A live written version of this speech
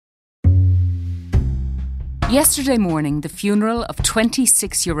Yesterday morning, the funeral of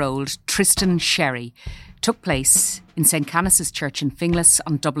 26-year-old Tristan Sherry took place in St Canice's Church in Finglas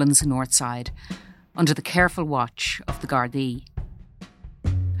on Dublin's north side, under the careful watch of the Gardaí.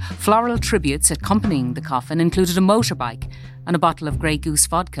 Floral tributes accompanying the coffin included a motorbike and a bottle of Grey Goose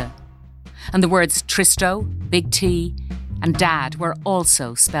vodka. And the words Tristo, Big T and Dad were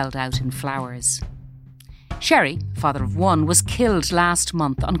also spelled out in flowers. Sherry, father of one, was killed last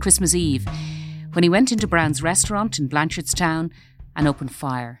month on Christmas Eve when he went into Brown's restaurant in Blanchardstown and opened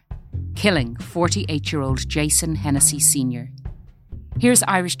fire, killing 48-year-old Jason Hennessy Sr. Here's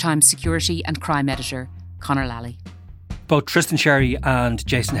Irish Times security and crime editor Conor Lally. Both Tristan Sherry and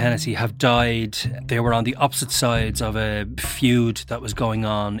Jason Hennessy have died. They were on the opposite sides of a feud that was going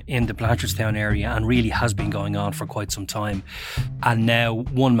on in the Blanchardstown area and really has been going on for quite some time. And now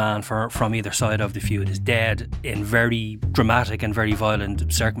one man from either side of the feud is dead in very dramatic and very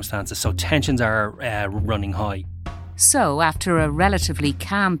violent circumstances. So tensions are running high. So, after a relatively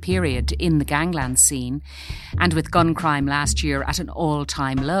calm period in the gangland scene, and with gun crime last year at an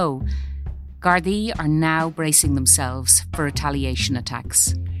all-time low, Gardaí are now bracing themselves for retaliation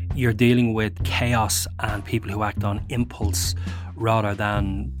attacks. You're dealing with chaos and people who act on impulse rather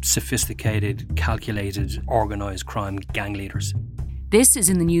than sophisticated, calculated, organised crime gang leaders. This is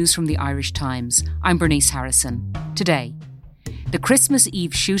in the news from the Irish Times. I'm Bernice Harrison. Today, the Christmas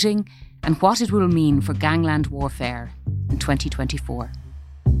Eve shooting and what it will mean for gangland warfare in 2024.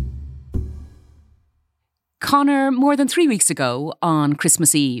 Conor, more than 3 weeks ago, on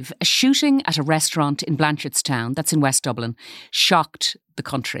Christmas Eve, a shooting at a restaurant in Blanchardstown, that's in West Dublin, shocked the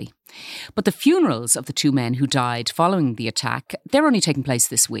country. But the funerals of the two men who died following the attack, they're only taking place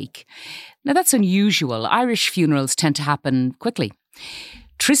this week. Now, that's unusual. Irish funerals tend to happen quickly.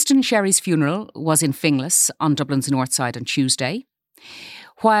 Tristan Sherry's funeral was in Finglas on Dublin's north side on Tuesday,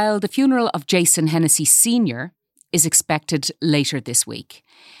 while the funeral of Jason Hennessy Sr. is expected later this week.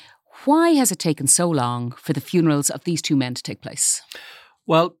 Why has it taken so long for the funerals of these two men to take place?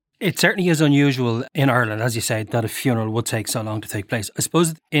 Well, it certainly is unusual in Ireland, as you say, that a funeral would take so long to take place. I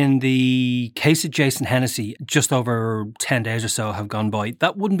suppose in the case of Jason Hennessy, just over 10 days or so have gone by.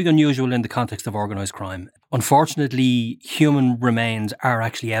 That wouldn't be unusual in the context of organised crime. Unfortunately, human remains are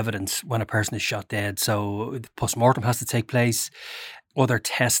actually evidence when a person is shot dead. So the post-mortem has to take place. Other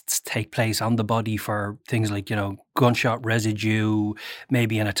tests take place on the body for things like, gunshot residue,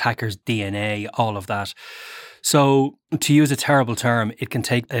 maybe an attacker's DNA, all of that. So to use a terrible term, it can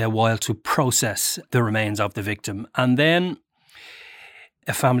take a while to process the remains of the victim. And then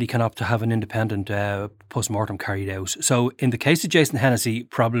a family can opt to have an independent post-mortem carried out. So in the case of Jason Hennessy,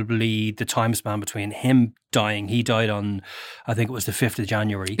 probably the time span between him dying, he died on, I think it was the 5th of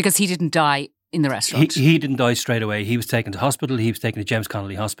January. Because he didn't die in the restaurant. He didn't die straight away. He was taken to hospital. He was taken to James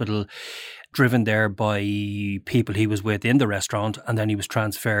Connolly Hospital, driven there by people he was with in the restaurant, and then he was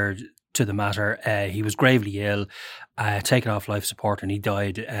transferred to the matter. He was gravely ill, taken off life support, and he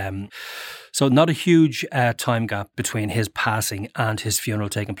died. So not a huge time gap between his passing and his funeral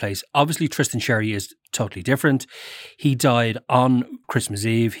taking place. Obviously, Tristan Sherry is totally different. He died on Christmas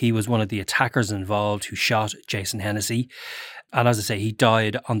Eve. He was one of the attackers involved who shot Jason Hennessy. And as I say, he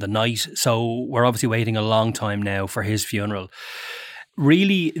died on the night. So we're obviously waiting a long time now for his funeral.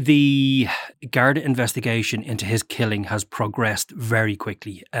 Really, the Garda investigation into his killing has progressed very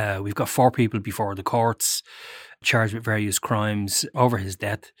quickly. We've got 4 people before the courts charged with various crimes over his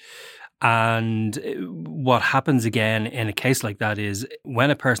death. And what happens again in a case like that is when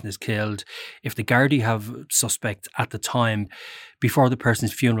a person is killed, if the Gardaí have suspects at the time before the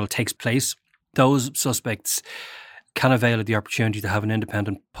person's funeral takes place, those suspects can avail of the opportunity to have an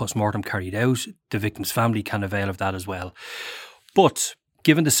independent post-mortem carried out. The victim's family can avail of that as well. But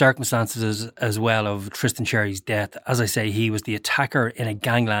given the circumstances as well of Tristan Sherry's death, as I say, he was the attacker in a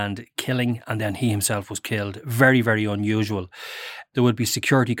gangland killing and then he himself was killed. Very, very unusual. There would be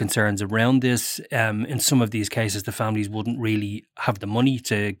security concerns around this. In some of these cases, the families wouldn't really have the money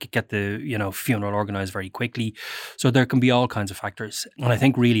to get the funeral organised very quickly. So there can be all kinds of factors. And I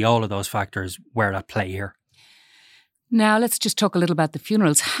think really all of those factors were at play here. Now, let's just talk a little about the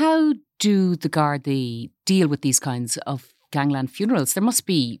funerals. How do the Gardaí deal with these kinds of gangland funerals? There must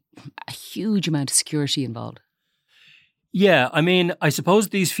be a huge amount of security involved. Yeah, I suppose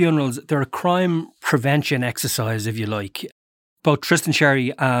these funerals, they're a crime prevention exercise, if you like. Both Tristan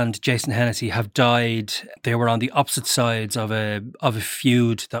Sherry and Jason Hennessy have died. They were on the opposite sides of a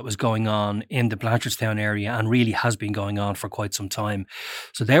feud that was going on in the Blanchardstown area and really has been going on for quite some time.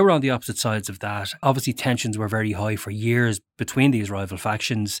 So they were on the opposite sides of that. Obviously, tensions were very high for years between these rival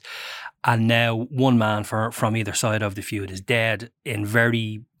factions. And now one man from either side of the feud is dead in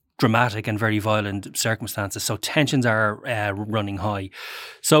very dramatic and very violent circumstances. So tensions are running high.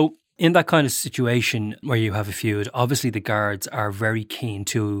 So in that kind of situation where you have a feud, obviously the guards are very keen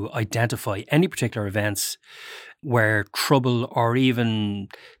to identify any particular events where trouble or even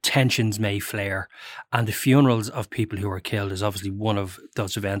tensions may flare. And the funerals of people who were killed is obviously one of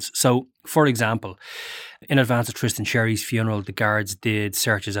those events. So, for example, in advance of Tristan Sherry's funeral, the guards did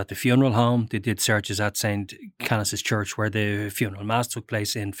searches at the funeral home. They did searches at St. Canice's Church where the funeral mass took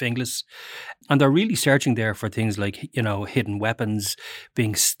place in Finglas. And they're really searching there for things like, hidden weapons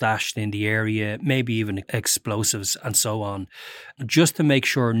being stashed in the area, maybe even explosives and so on, just to make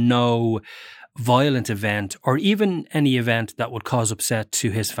sure no violent event or even any event that would cause upset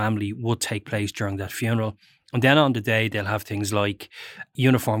to his family would take place during that funeral. And then on the day, they'll have things like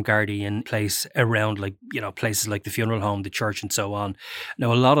uniform Gardaí in place around places like the funeral home, the church and so on.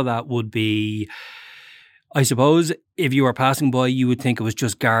 Now, a lot of that would be, I suppose, if you were passing by, you would think it was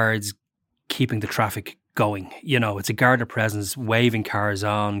just guards keeping the traffic going. It's a Garda presence, waving cars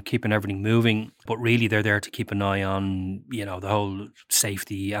on, keeping everything moving. But really, they're there to keep an eye on, the whole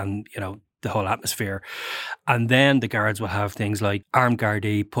safety and, the whole atmosphere. And then the guards will have things like armed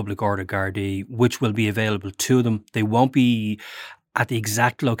Gardaí, public order Gardaí, which will be available to them. They won't be at the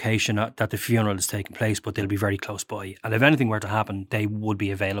exact location that the funeral is taking place, but they'll be very close by. And if anything were to happen, they would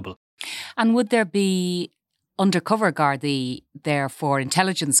be available. And would there be undercover Gardaí there for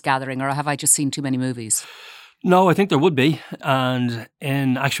intelligence gathering, or have I just seen too many movies? No, I think there would be. And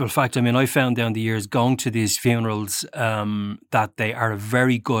in actual fact, I found down the years going to these funerals that they are a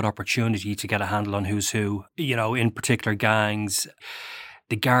very good opportunity to get a handle on who's who, in particular gangs.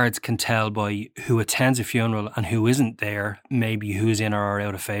 The guards can tell by who attends a funeral and who isn't there, maybe who's in or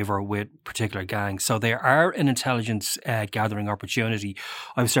out of favour with particular gangs. So there are an intelligence gathering opportunity.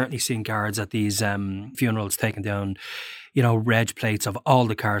 I've certainly seen guards at these funerals taking down reg plates of all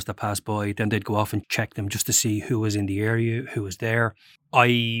the cars that pass by. Then they'd go off and check them just to see who was in the area, who was there.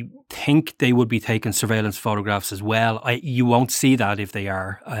 I think they would be taking surveillance photographs as well. You won't see that if they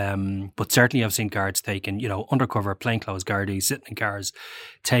are. But certainly I've seen guards taking, undercover plainclothes Gardaí sitting in cars,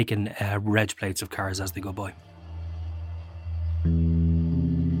 taking reg plates of cars as they go by.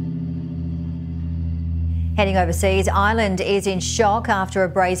 Heading overseas, Ireland is in shock after a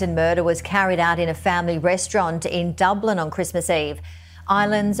brazen murder was carried out in a family restaurant in Dublin on Christmas Eve.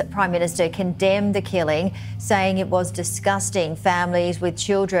 Ireland's Prime Minister condemned the killing, saying it was disgusting. Families with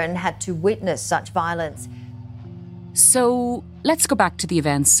children had to witness such violence. So let's go back to the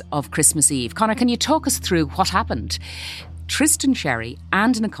events of Christmas Eve. Conor, can you talk us through what happened? Tristan Sherry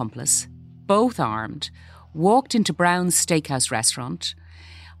and an accomplice, both armed, walked into Brown's Steakhouse restaurant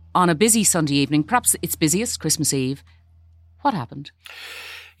on a busy Sunday evening, perhaps its busiest, Christmas Eve. What happened?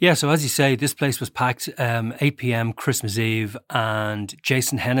 Yeah, so as you say, this place was packed, 8 p.m. Christmas Eve, and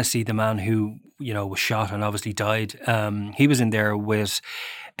Jason Hennessy, the man who, was shot and obviously died, he was in there with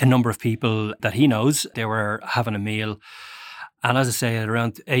a number of people that he knows. They were having a meal. And as I say, at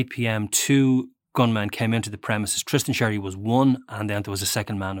around 8 p.m, two gunmen came into the premises. Tristan Sherry was one, and then there was a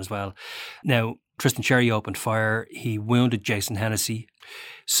second man as well. Now, Tristan Sherry opened fire. He wounded Jason Hennessy.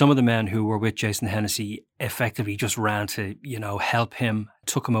 Some of the men who were with Jason Hennessy effectively just ran to, help him,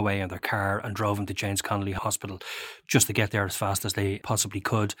 took him away in their car and drove him to James Connolly Hospital just to get there as fast as they possibly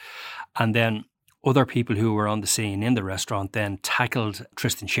could. And then other people who were on the scene in the restaurant then tackled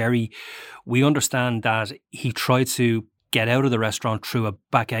Tristan Sherry. We understand that he tried to get out of the restaurant through a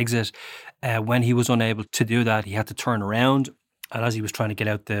back exit. When he was unable to do that, he had to turn around. And as he was trying to get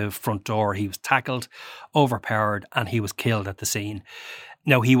out the front door, he was tackled, overpowered, and he was killed at the scene.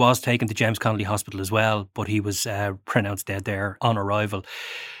 Now, he was taken to James Connolly Hospital as well, but he was pronounced dead there on arrival.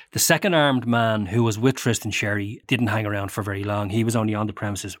 The second armed man who was with Tristan Sherry didn't hang around for very long. He was only on the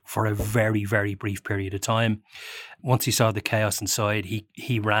premises for a very, very brief period of time. Once he saw the chaos inside,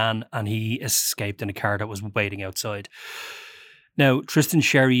 he ran and he escaped in a car that was waiting outside. Now, Tristan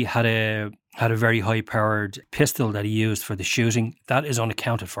Sherry had a very high-powered pistol that he used for the shooting. That is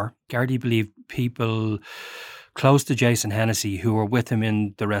unaccounted for. Gardaí believe people close to Jason Hennessy who were with him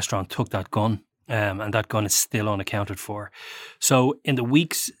in the restaurant took that gun, and that gun is still unaccounted for. So in the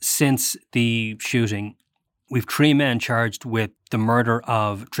weeks since the shooting, we've 3 men charged with the murder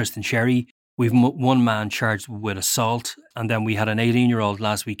of Tristan Sherry. We've 1 man charged with assault, and then we had an 18-year-old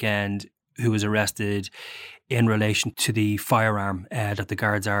last weekend who was arrested in relation to the firearm that the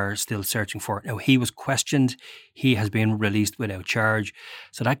guards are still searching for. Now, he was questioned. He has been released without charge.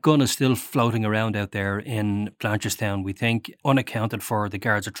 So that gun is still floating around out there in Blanchardstown, we think, unaccounted for. The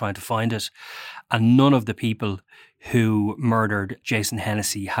guards are trying to find it. And none of the people who murdered Jason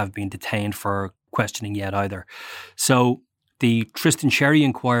Hennessy have been detained for questioning yet either. So The Tristan Sherry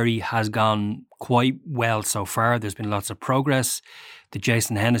inquiry has gone quite well so far. There's been lots of progress. The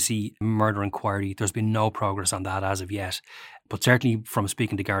Jason Hennessy murder inquiry, there's been no progress on that as of yet. But certainly from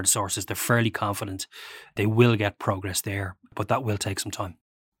speaking to Garda sources, they're fairly confident they will get progress there, but that will take some time.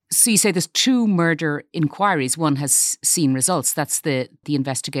 So you say there's 2 murder inquiries. One has seen results. That's the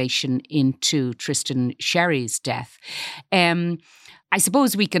investigation into Tristan Sherry's death. I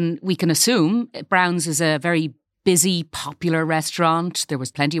suppose we can assume Brown's is a very busy, popular restaurant. There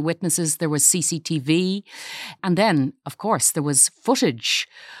was plenty of witnesses. There was CCTV. And then, of course, there was footage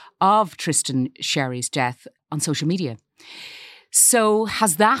of Tristan Sherry's death on social media. So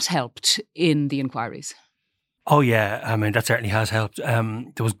has that helped in the inquiries? Oh, yeah. I mean, that certainly has helped.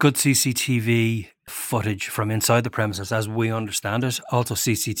 There was good CCTV footage from inside the premises, as we understand it. Also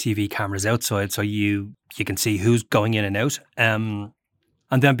CCTV cameras outside, so you can see who's going in and out.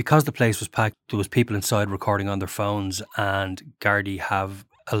 And then because the place was packed, there was people inside recording on their phones, and Gardaí have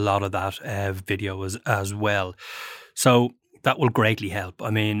a lot of that video as well. So that will greatly help. I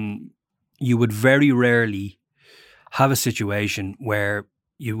mean, you would very rarely have a situation where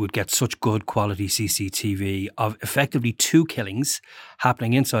you would get such good quality CCTV of effectively 2 killings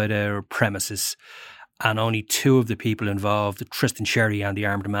happening inside our premises, and only 2 of the people involved, Tristan Sherry and the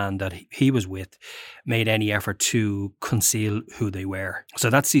armed man that he was with, made any effort to conceal who they were. So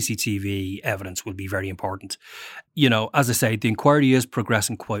that CCTV evidence will be very important. You know, as I say, the inquiry is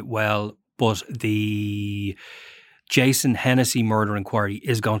progressing quite well, but the Jason Hennessy murder inquiry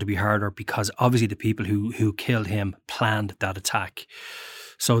is going to be harder because obviously the people who killed him planned that attack.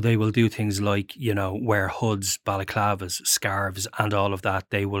 So they will do things like, you know, wear hoods, balaclavas, scarves and all of that.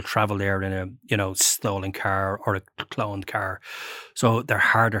 They will travel there in a, you know, stolen car or a cloned car. So they're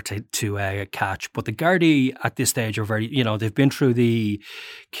harder to catch. But the Gardaí at this stage are very, you know, they've been through the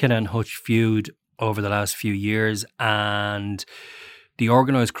Kinnan Hutch feud over the last few years, and the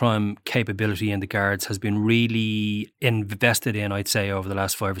organised crime capability in the Guards has been really invested in, I'd say, over the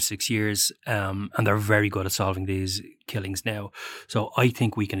last 5 or 6 years. And they're very good at solving these killings now. So I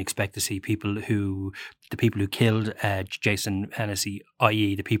think we can expect to see the people who killed Jason Hennessy,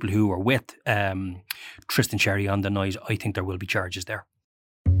 i.e. the people who were with Tristan Sherry on the night, I think there will be charges there.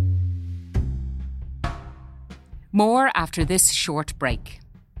 More after this short break.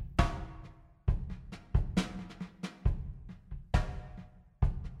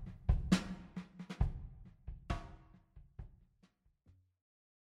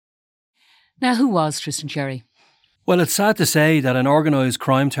 Now, who was Tristan Sherry? Well, it's sad to say that in organised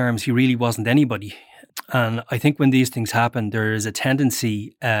crime terms, he really wasn't anybody. And I think when these things happen, there is a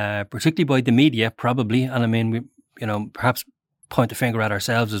tendency, particularly by the media, probably, and I mean, we, you know, perhaps point the finger at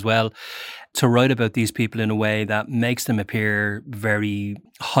ourselves as well, to write about these people in a way that makes them appear very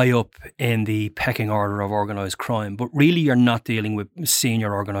high up in the pecking order of organised crime. But really, you're not dealing with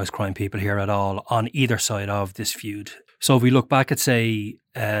senior organised crime people here at all on either side of this feud. So if we look back at, say,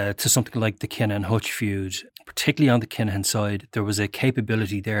 to something like the Kinnan Hutch feud, particularly on the Kinahan side, there was a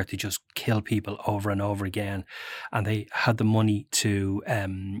capability there to just kill people over and over again. And they had the money to,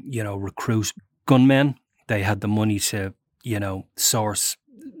 recruit gunmen. They had the money to, source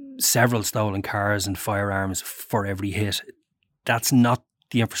several stolen cars and firearms for every hit. That's not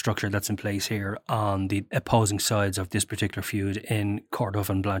the infrastructure that's in place here on the opposing sides of this particular feud in Corduff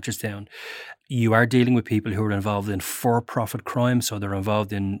and Blanchardstown. You are dealing with people who are involved in for-profit crime, so they're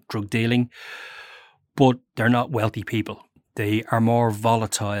involved in drug dealing, but they're not wealthy people. They are more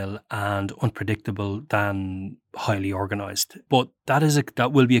volatile and unpredictable than highly organised. But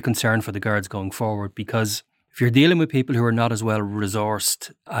that will be a concern for the Guards going forward, because if you're dealing with people who are not as well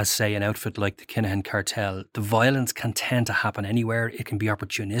resourced as, say, an outfit like the Kinahan cartel, the violence can tend to happen anywhere. It can be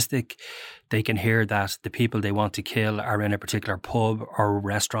opportunistic. They can hear that the people they want to kill are in a particular pub or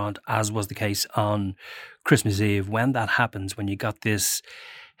restaurant, as was the case on Christmas Eve. When that happens, when you got this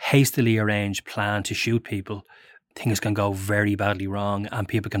hastily arranged plan to shoot people, things can go very badly wrong and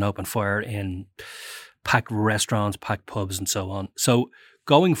people can open fire in packed restaurants, packed pubs and so on. So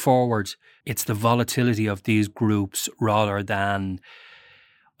going forward, it's the volatility of these groups rather than,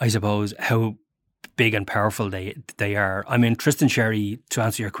 I suppose, how big and powerful they are. I mean, Tristan Sherry, to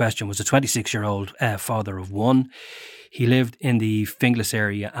answer your question, was a 26-year-old father of one. He lived in the Finglas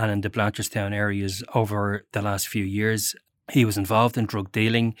area and in the Blanchardstown areas over the last few years. He was involved in drug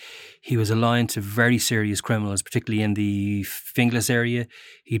dealing. He was aligned to very serious criminals, particularly in the Finglas area.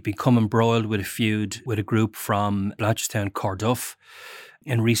 He'd become embroiled with a feud with a group from Blanchardstown, Corduff.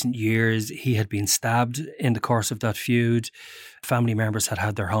 In recent years, he had been stabbed in the course of that feud. Family members had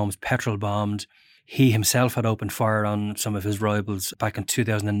had their homes petrol bombed. He himself had opened fire on some of his rivals back in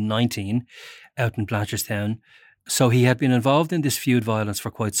 2019 out in Blanchardstown. So he had been involved in this feud violence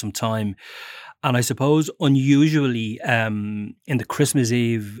for quite some time. And I suppose unusually in the Christmas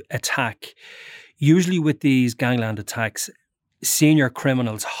Eve attack, usually with these gangland attacks, senior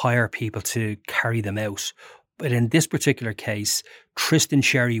criminals hire people to carry them out. But in this particular case, Tristan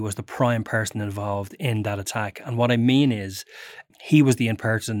Sherry was the prime person involved in that attack. And what I mean is, he was the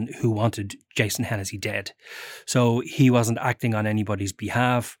in-person who wanted Jason Hennessy dead. So he wasn't acting on anybody's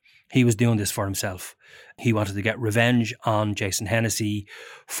behalf. He was doing this for himself. He wanted to get revenge on Jason Hennessy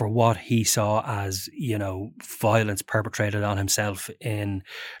for what he saw as, violence perpetrated on himself in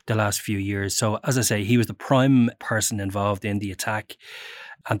the last few years. So, as I say, he was the prime person involved in the attack.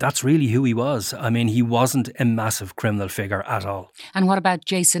 And that's really who he was. I mean, he wasn't a massive criminal figure at all. And what about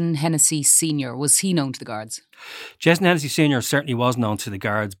Jason Hennessy Sr.? Was he known to the guards? Jason Hennessy Sr. certainly was known to the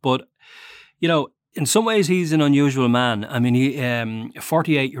guards, but, in some ways, he's an unusual man. I mean, he a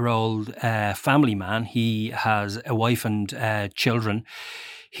 48-year-old family man. He has a wife and children.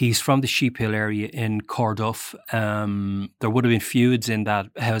 He's from the Sheep Hill area in Corduff. There would have been feuds in that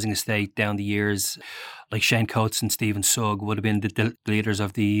housing estate down the years. Like Shane Coates and Stephen Sugg would have been the leaders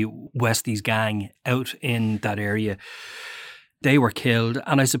of the Westies gang out in that area. They were killed.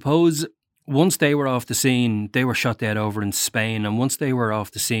 And I suppose once they were off the scene, they were shot dead over in Spain. And once they were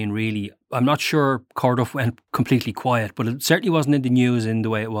off the scene, really, I'm not sure Corduff went completely quiet, but it certainly wasn't in the news in the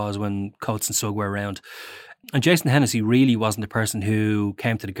way it was when Coates and Sugg were around. And Jason Hennessy really wasn't a person who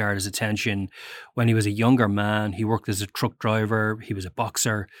came to the guards' attention when he was a younger man. He worked as a truck driver, he was a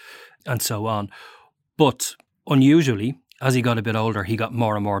boxer, and so on. But unusually, as he got a bit older, he got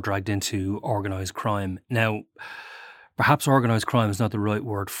more and more dragged into organised crime. Now, perhaps organised crime is not the right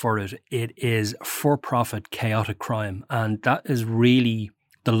word for it. It is for-profit, chaotic crime. And that is really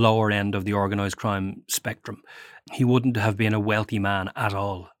the lower end of the organised crime spectrum. He wouldn't have been a wealthy man at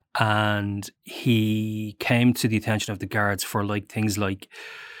all. And he came to the attention of the guards for things like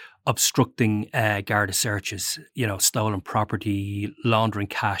obstructing Garda searches, stolen property, laundering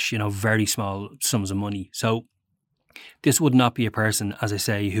cash, very small sums of money. So this would not be a person, as I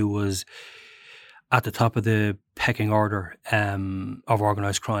say, who was at the top of the pecking order of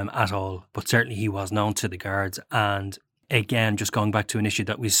organised crime at all. But certainly he was known to the guards. And again, just going back to an issue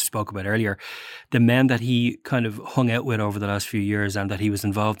that we spoke about earlier, the men that he kind of hung out with over the last few years and that he was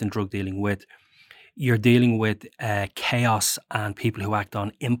involved in drug dealing with, you're dealing with chaos and people who act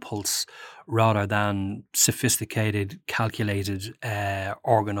on impulse rather than sophisticated, calculated,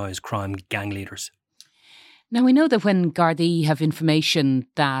 organised crime gang leaders. Now, we know that when Gardaí have information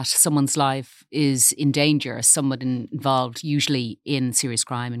that someone's life is in danger, someone involved usually in serious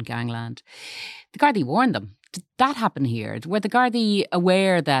crime and gangland, the Gardaí warn them. Did that happen here? Were the Gardaí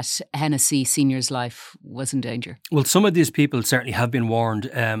aware that Hennessy Sr.'s life was in danger? Well, some of these people certainly have been warned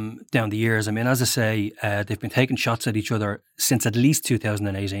down the years. I mean, as I say, they've been taking shots at each other since at least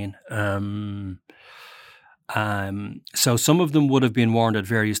 2018. So some of them would have been warned at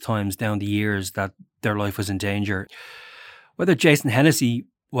various times down the years that their life was in danger. Whether Jason Hennessy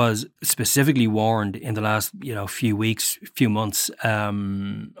was specifically warned in the last, few weeks, few months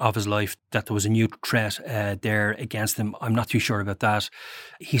of his life that there was a new threat there against him, I'm not too sure about that.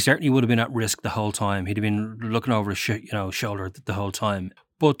 He certainly would have been at risk the whole time. He'd have been looking over his shoulder the whole time.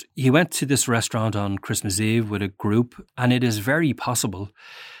 But he went to this restaurant on Christmas Eve with a group, and it is very possible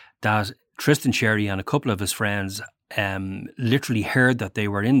that Tristan Sherry and a couple of his friends literally heard that they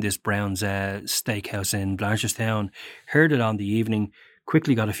were in this Brown's steakhouse in Blanchardstown, heard it on the evening,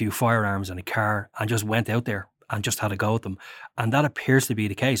 quickly got a few firearms in a car and just went out there and just had a go at them. And that appears to be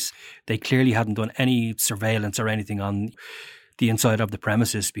the case. They clearly hadn't done any surveillance or anything on the inside of the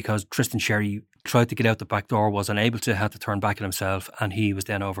premises because Tristan Sherry tried to get out the back door, was unable to, had to turn back on himself, and he was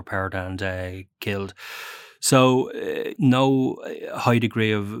then overpowered and killed. So no high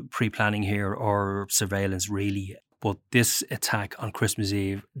degree of pre-planning here or surveillance really. But this attack on Christmas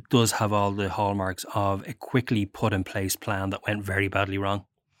Eve does have all the hallmarks of a quickly put in place plan that went very badly wrong.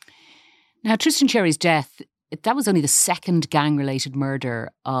 Now, Tristan Sherry's death, that was only the second gang-related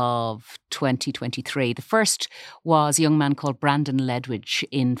murder of 2023. The first was a young man called Brandon Ledwidge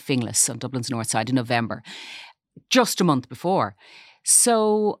in Finglas on Dublin's north side in November, just a month before.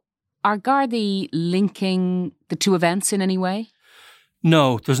 So are Gardaí linking the two events in any way?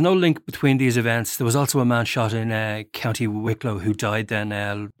 No, there's no link between these events. There was also a man shot in County Wicklow who died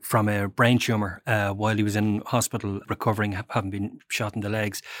then from a brain tumour while he was in hospital recovering, having been shot in the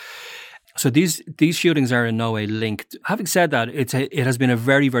legs. So these shootings are in no way linked. Having said that, it has been a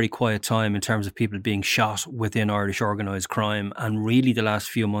very, very quiet time in terms of people being shot within Irish organised crime. And really the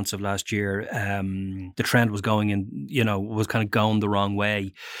last few months of last year, the trend was going in, was kind of going the wrong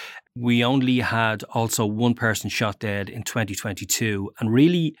way. We only had also one person shot dead in 2022. And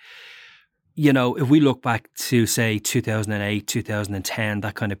really, you know, if we look back to, say, 2008, 2010,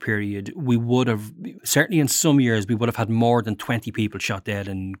 that kind of period, we would have, certainly in some years, we would have had more than 20 people shot dead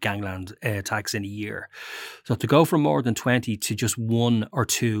in gangland attacks in a year. So to go from more than 20 to just one or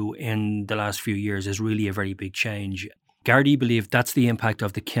two in the last few years is really a very big change. Gardaí believe that's the impact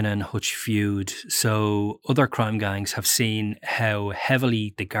of the Kinahan-Hutch feud. So other crime gangs have seen how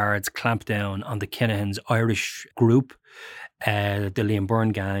heavily the guards clamp down on the Kinahan's Irish group, the Liam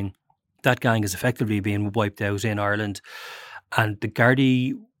Byrne gang. That gang is effectively being wiped out in Ireland. And the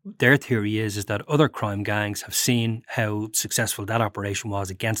Gardaí, their theory is that other crime gangs have seen how successful that operation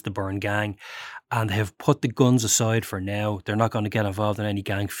was against the Byrne gang and have put the guns aside for now. They're not going to get involved in any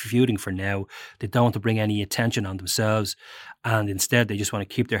gang feuding for now. They don't want to bring any attention on themselves. And instead, they just want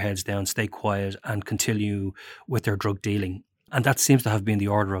to keep their heads down, stay quiet and continue with their drug dealing. And that seems to have been the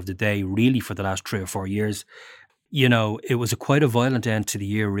order of the day really for the last 3 or 4 years. You know, it was quite a violent end to the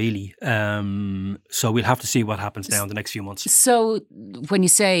year, really. So we'll have to see what happens now in the next few months. So when you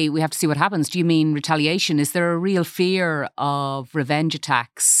say we have to see what happens, do you mean retaliation? Is there a real fear of revenge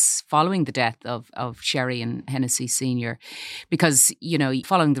attacks following the death of Sherry and Hennessy Sr.? Because, you know,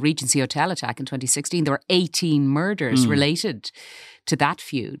 following the Regency Hotel attack in 2016, there were 18 murders related to that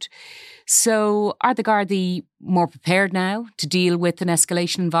feud. So are the Gardaí more prepared now to deal with an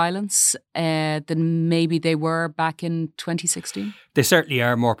escalation in violence than maybe they were back in 2016? They certainly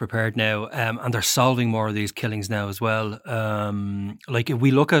are more prepared now, and they're solving more of these killings now as well. Like if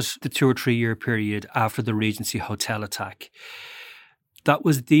we look at the 2 or 3 year period after the Regency Hotel attack, that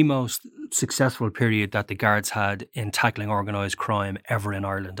was the most successful period that the guards had in tackling organised crime ever in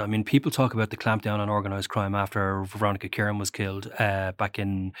Ireland. I mean, people talk about the clampdown on organised crime after Veronica Kieran was killed back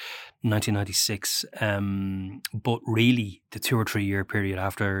in 1996. But really, the 2 or 3 year period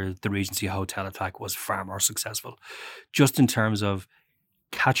after the Regency Hotel attack was far more successful, just in terms of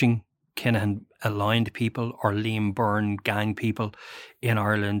catching Kinahan-aligned people or Liam Byrne gang people in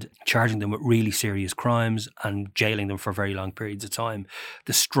Ireland, charging them with really serious crimes and jailing them for very long periods of time.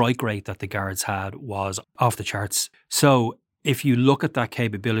 The strike rate that the guards had was off the charts. So if you look at that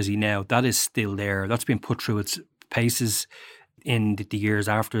capability now, that is still there. That's been put through its paces in the years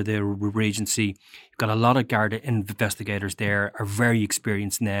after the Regency. You've got a lot of Garda investigators there, are very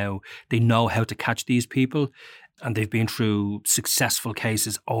experienced now. They know how to catch these people. And they've been through successful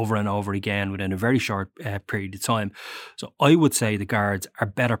cases over and over again within a very short period of time. So I would say the guards are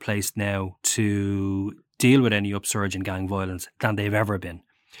better placed now to deal with any upsurge in gang violence than they've ever been.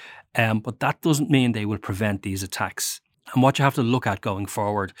 But that doesn't mean they will prevent these attacks. And what you have to look at going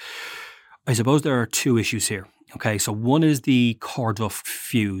forward, I suppose there are 2 issues here. Okay, so one is the Corduff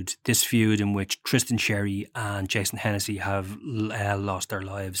feud, this feud in which Tristan Sherry and Jason Hennessy have lost their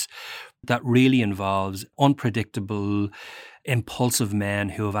lives. That really involves unpredictable, impulsive men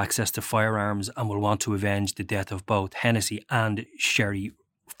who have access to firearms and will want to avenge the death of both Hennessy and Sherry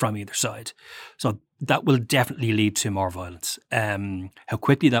from either side. So that will definitely lead to more violence. How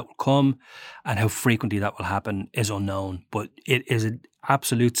quickly that will come and how frequently that will happen is unknown, but it is an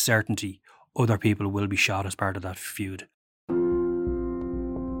absolute certainty other people will be shot as part of that feud.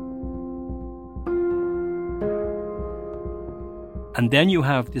 And then you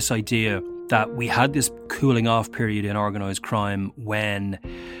have this idea that we had this cooling off period in organised crime when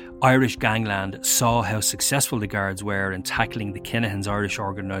Irish gangland saw how successful the guards were in tackling the Kinahan's Irish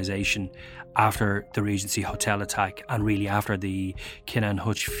organisation after the Regency Hotel attack and really after the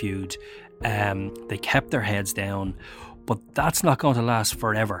Kinahan-Hutch feud. They kept their heads down, but that's not going to last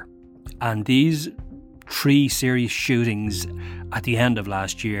forever. And these 3 serious shootings at the end of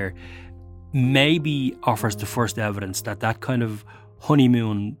last year maybe offers the first evidence that that kind of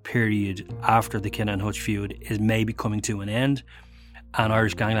honeymoon period after the Kinahan-Hutch feud is maybe coming to an end, and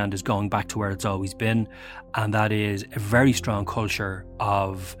Irish gangland is going back to where it's always been, and that is a very strong culture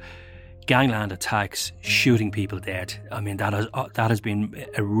of gangland attacks, shooting people dead. I mean, that has been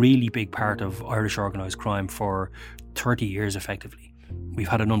a really big part of Irish organised crime for 30 years effectively. We've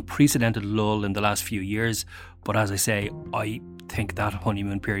had an unprecedented lull in the last few years, but as I say, I think that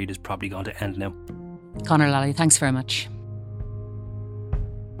honeymoon period is probably going to end now. Conor Lally, thanks very much.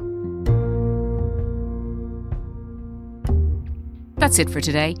 That's it for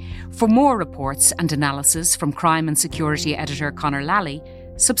today. For more reports and analysis from crime and security editor Conor Lally,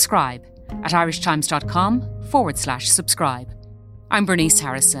 subscribe at irishtimes.com/subscribe. I'm Bernice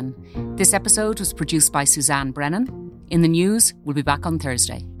Harrison. This episode was produced by Suzanne Brennan. In the News, we'll be back on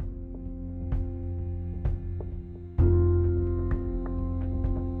Thursday.